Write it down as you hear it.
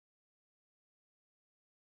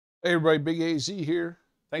Hey everybody, Big AZ here.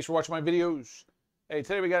 Thanks for watching my videos. Hey,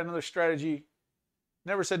 today we got another strategy.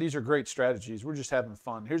 Never said these are great strategies. We're just having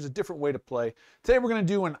fun. Here's a different way to play. Today we're going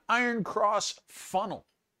to do an Iron Cross funnel.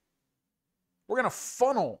 We're going to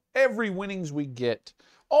funnel every winnings we get,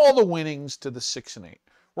 all the winnings to the 6 and 8.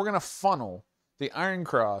 We're going to funnel the Iron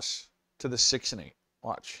Cross to the 6 and 8.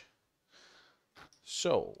 Watch.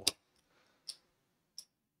 So,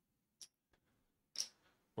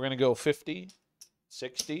 we're going to go 50,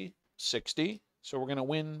 60, 60. So we're going to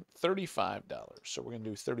win $35. So we're going to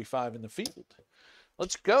do 35 in the field.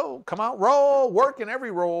 Let's go. Come out, roll. Working every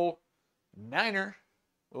roll. Niner.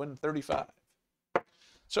 We win 35.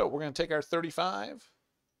 So we're going to take our 35.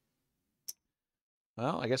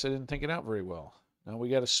 Well, I guess I didn't think it out very well. Now we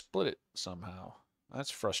got to split it somehow. That's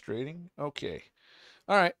frustrating. Okay.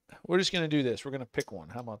 All right. We're just going to do this. We're going to pick one.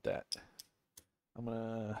 How about that?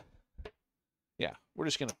 Yeah, we're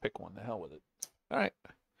just going to pick one. The hell with it. All right.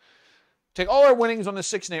 Take all our winnings on the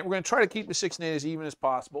 6 and 8. We're going to try to keep the 6 and 8 as even as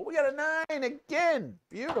possible. We got a 9 again.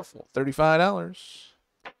 Beautiful. $35.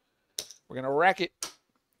 We're going to rack it.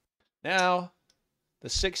 Now, the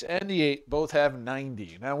 6 and the 8 both have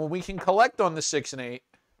 90. Now, when we can collect on the 6 and 8,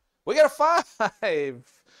 we got a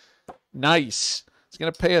 5. Nice. It's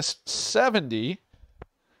going to pay us 70.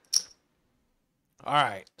 All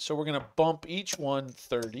right. So we're going to bump each one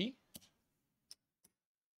 30.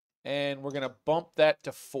 And we're going to bump that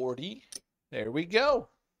to 40. There we go.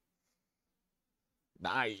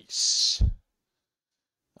 Nice.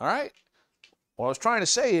 All right. What I was trying to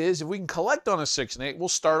say is if we can collect on a 6 and 8, we'll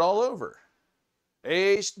start all over.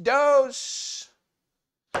 Ace, dos.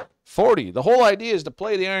 40. The whole idea is to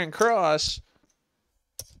play the Iron Cross.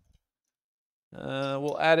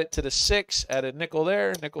 We'll add it to the 6. Add a nickel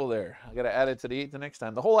there, nickel there. I got to add it to the 8 the next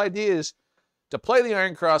time. The whole idea is to play the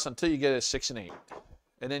Iron Cross until you get a 6 and 8.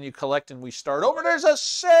 And then you collect and we start over. There's a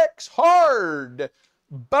 6. Hard.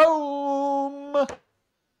 Boom.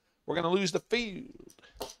 We're going to lose the field.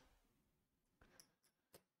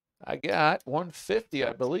 I got 150,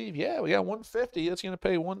 I believe. Yeah, we got 150. That's going to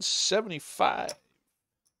pay 175.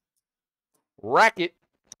 Rack it.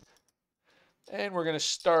 And we're going to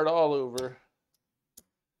start all over.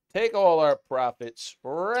 Take all our profits.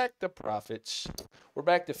 Rack the profits. We're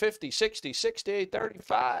back to 50, 60, 60,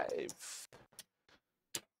 35.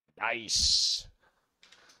 Nice.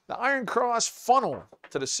 The Iron Cross funnel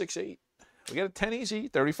to the 6-8. We got a 10 easy,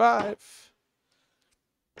 35.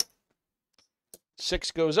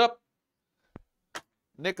 6 goes up.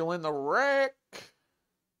 Nickel in the rack.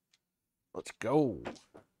 Let's go.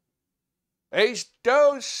 Ace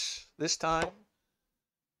dose this time.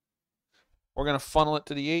 We're going to funnel it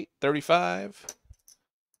to the 8, 35.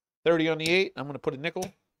 30 on the 8. I'm going to put a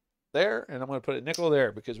nickel there, and I'm going to put a nickel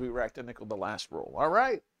there because we racked a nickel the last roll. All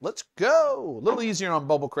right, let's go. A little easier on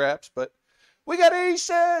bubble craps, but we got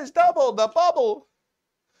aces. Double the bubble.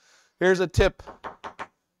 Here's a tip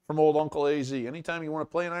from old Uncle AZ. Anytime you want to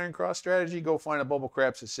play an Iron Cross strategy, go find a bubble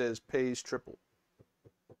craps that says pays triple.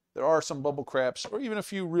 There are some bubble craps or even a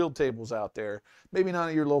few real tables out there. Maybe not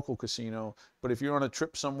at your local casino, but if you're on a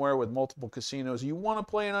trip somewhere with multiple casinos, you want to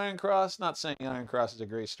play an Iron Cross. Not saying Iron Cross is a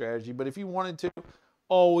great strategy, but if you wanted to,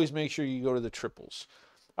 always make sure you go to the triples.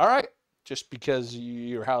 All right, just because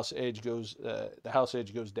your house edge goes, the house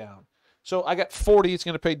edge goes down. So I got 40. It's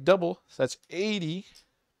going to pay double. So that's 80.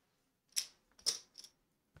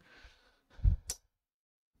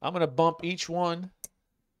 I'm going to bump each one.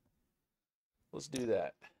 Let's do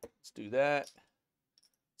that. Let's do that.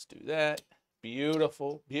 Let's do that.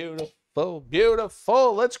 Beautiful, beautiful,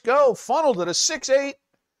 beautiful. Let's go. Funnel to the 6-8.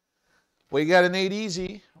 We got an 8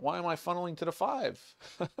 easy. Why am I funneling to the 5?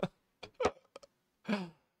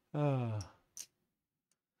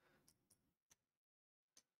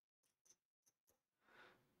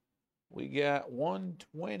 We got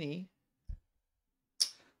 120.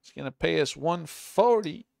 It's going to pay us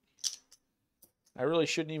 140. I really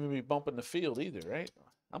shouldn't even be bumping the field either, right?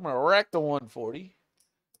 I'm going to rack the 140.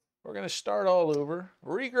 We're going to start all over.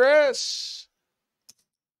 Regress.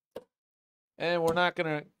 And we're not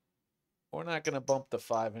going to bump the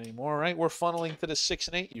 5 anymore, right? We're funneling to the 6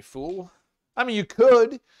 and 8, you fool. I mean, you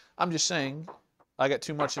could. I'm just saying I got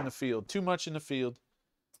too much in the field. Too much in the field.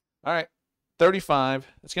 All right. 35.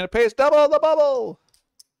 It's going to pay us double the bubble.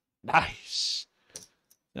 Nice. It's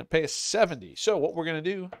going to pay us 70. So what we're going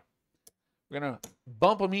to do, we're going to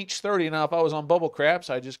bump them each 30. Now, if I was on bubble craps,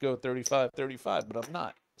 I'd just go 35, 35, but I'm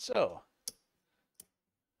not. So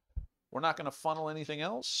we're not going to funnel anything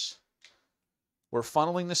else. We're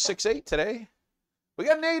funneling the 6-8 today. We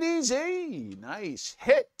got an 8 easy. Nice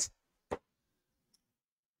hit.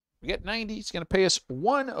 We get 90. It's going to pay us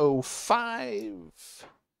 105.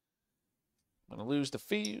 I'm going to lose the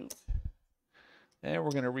field. And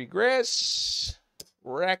we're going to regress.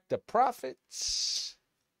 Rack the profits.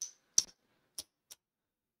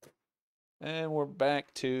 And we're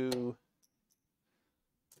back to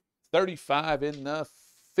 35 in the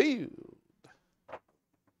field.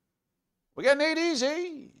 We got an 8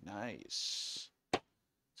 easy. Nice.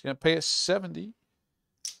 It's going to pay us 70.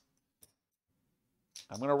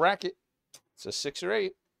 I'm going to rack it. It's a 6 or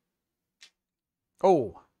 8.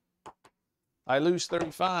 Oh, I lose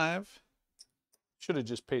 35. Should have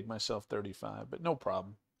just paid myself 35, but no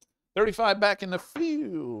problem. 35 back in the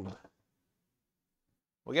field.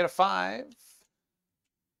 We get a 5.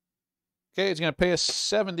 Okay, it's going to pay us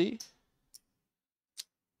 70.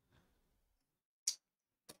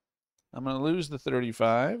 I'm going to lose the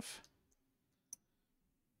 35.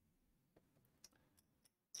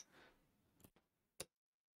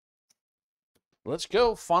 Let's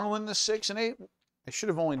go. Funnel in the 6 and 8. I should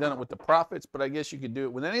have only done it with the profits, but I guess you could do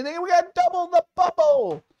it with anything. We got double the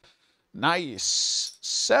bubble. Nice.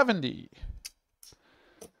 70.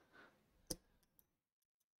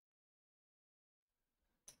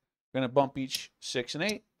 Going to bump each 6 and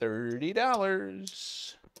 8.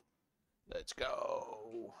 $30. Let's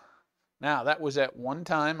go. Now, that was at one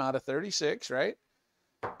time out of 36, right?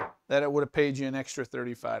 That it would have paid you an extra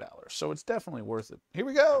 $35. So it's definitely worth it. Here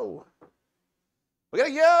we go. We got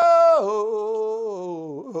to go.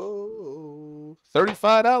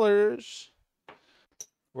 $35.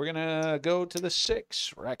 We're going to go to the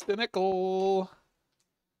 6. Rack the nickel.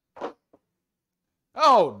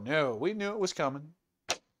 Oh, no. We knew it was coming.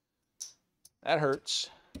 That hurts.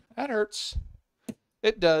 That hurts.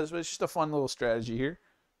 It does, but it's just a fun little strategy here.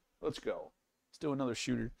 Let's go. Let's do another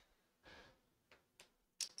shooter.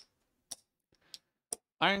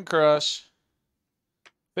 Iron Cross.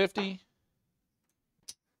 50.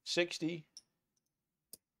 60.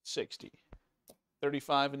 60.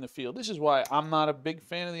 35 in the field. This is why I'm not a big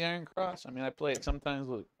fan of the Iron Cross. I mean, I play it sometimes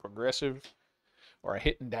with progressive or a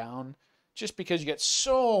hitting down, just because you get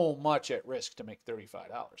so much at risk to make $35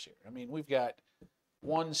 here. I mean, we've got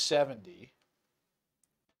 170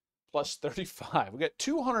 plus 35. We got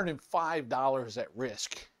 $205 at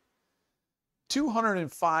risk.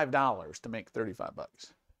 $205 to make 35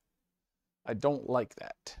 bucks. I don't like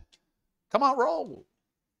that. Come on, roll.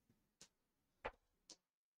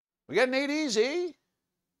 We got an 8 easy.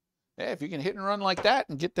 Yeah, if you can hit and run like that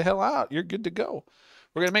and get the hell out, you're good to go.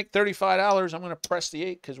 We're going to make $35. I'm going to press the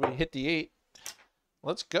 8 because we hit the 8.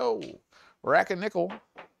 Let's go. Rack a nickel.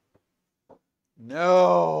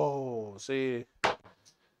 No. See,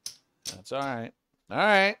 that's all right. All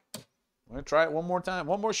right. I'm going to try it one more time.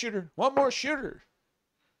 One more shooter. One more shooter.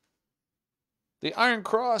 The Iron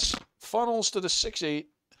Cross funnels to the 6-8.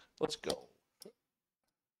 Let's go.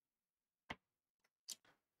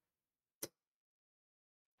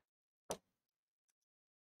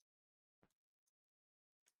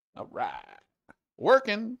 All right.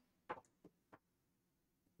 Working.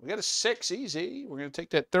 We got a 6 easy. We're going to take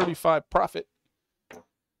that 35 profit.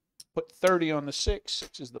 Put 30 on the 6.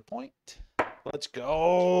 6 is the point. Let's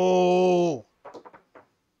go.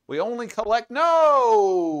 We only collect.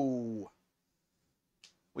 No.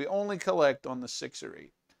 We only collect on the 6 or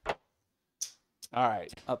 8. All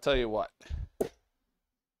right. I'll tell you what.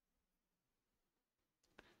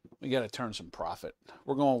 We got to turn some profit.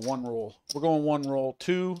 We're going one roll. We're going one roll.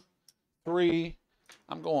 2, 3.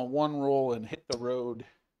 I'm going one roll and hit the road.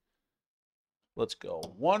 Let's go.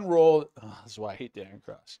 One roll. Oh, this is why I hate the Iron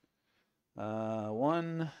Cross.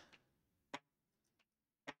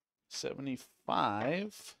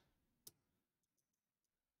 175.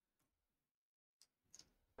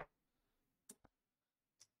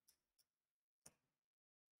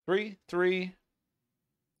 Three.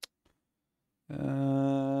 I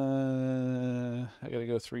gotta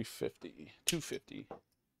go 350. 250.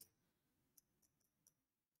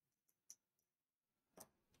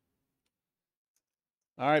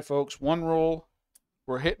 All right, folks. One roll.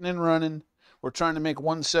 We're hitting and running. We're trying to make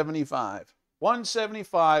 175.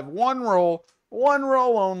 175. One roll. One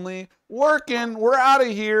roll only. Working. We're out of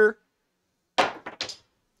here.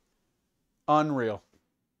 Unreal.